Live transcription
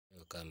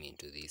come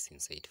into this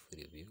insightful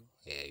review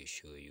where I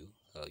show you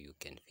how you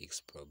can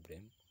fix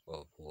problem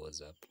of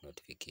WhatsApp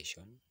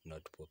notification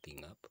not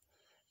popping up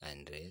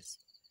unless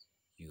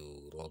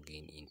you log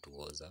in into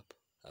WhatsApp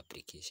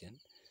application.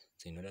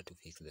 So in order to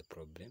fix the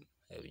problem,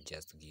 I will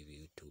just give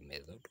you two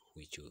methods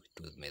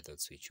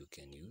which you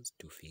can use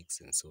to fix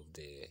and solve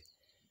the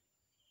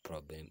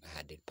problem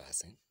 100%.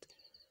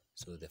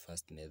 So the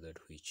first method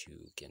which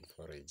you can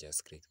follow is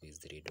just click this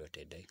three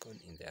dotted icon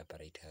in the upper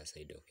right hand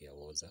side of your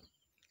WhatsApp.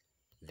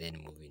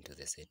 Then move into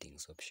the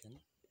settings option,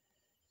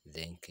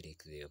 then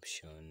click the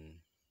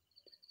option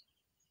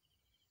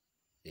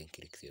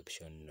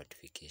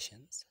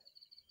notifications,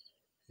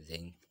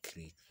 then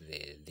click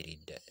the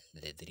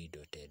three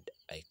dotted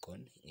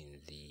icon in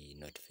the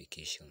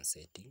notification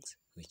settings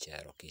which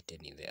are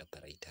located in the upper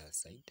right hand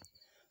side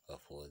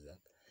of WhatsApp.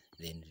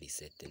 Then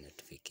reset the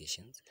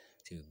notifications,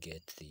 so you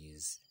get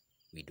these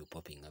video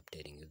popping up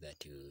telling you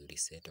that you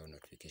reset all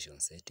notification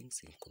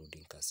settings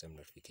including custom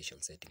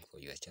notification setting for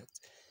your chats.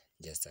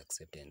 Just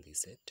accept and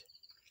reset.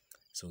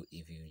 So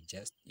if you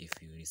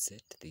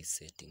reset these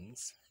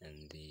settings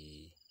and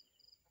the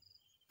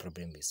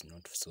problem is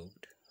not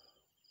solved,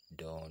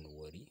 don't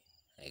worry,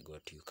 I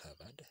got you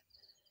covered.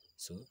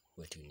 So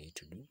what you need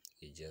to do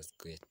is just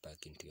get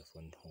back into your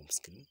phone home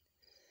screen,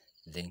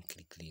 then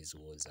click this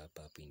WhatsApp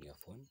app in your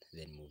phone,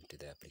 then move to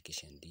the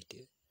application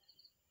detail.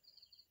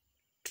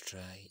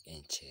 Try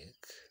and check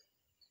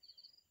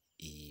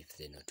if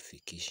the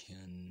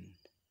notification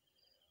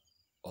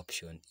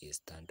option is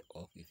turned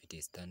off. If it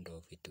is turned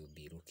off, it will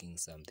be looking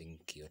something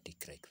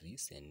chaotic like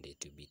this, and it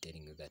will be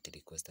telling you that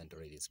request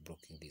Android is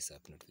blocking this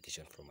app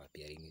notification from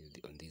appearing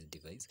on this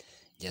device.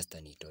 Just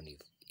turn it on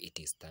if it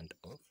is turned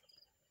off.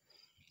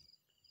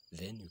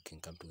 Then you can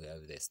come to where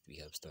we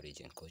have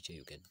storage and cache.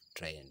 You can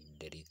try and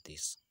delete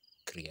this,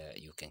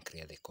 you can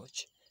clear the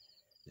cache.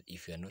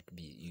 If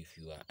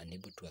you are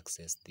unable to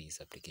access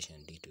this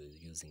application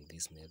details using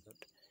this method,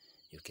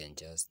 you can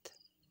just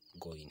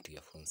go into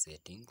your phone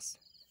settings.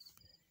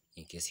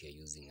 In case you're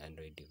using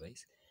Android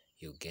device,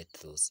 you get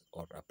those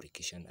all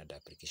application and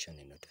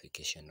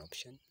notification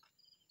option.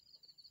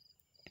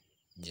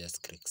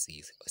 Just click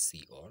see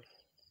all.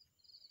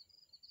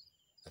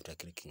 After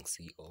clicking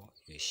see all,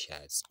 you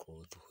shall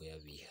scroll to where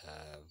we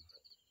have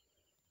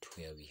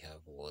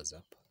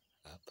WhatsApp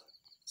app.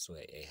 So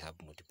I have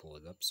multiple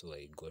WhatsApp, so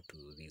I go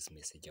to this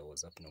Messenger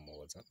WhatsApp,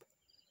 normal WhatsApp,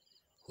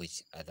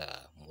 which other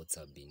modes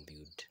have been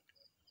built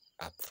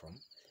up from.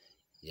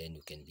 Then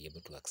you can be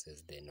able to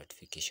access the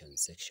notification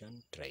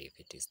section, try if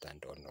it is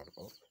turned on or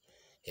off,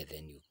 and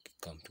then you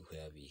come to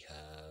where we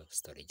have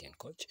storage and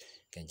cache.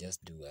 You can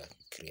just do a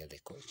clear the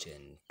cache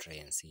and try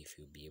and see if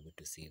you'll be able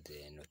to see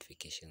the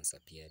notifications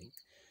appearing.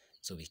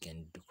 So we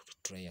can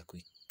try a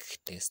quick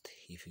test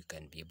if you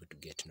can be able to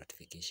get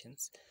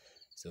notifications.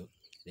 So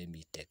let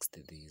me text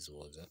this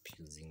WhatsApp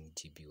using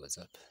GB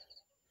WhatsApp.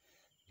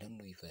 Don't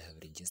know if I have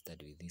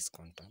registered with this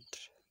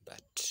content,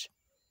 but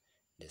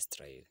let's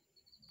try.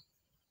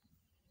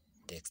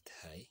 Text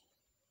hi.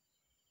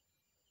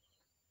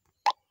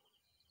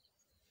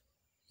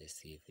 Let's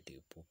see if it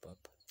will pop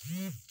up.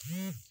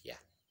 Yeah,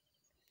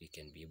 you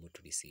can be able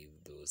to receive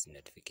those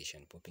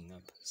notifications popping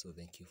up. So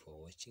thank you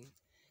for watching.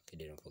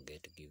 Okay, don't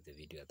forget to give the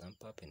video a thumb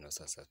up and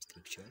also a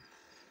subscription.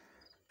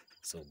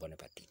 So bon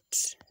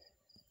appetit.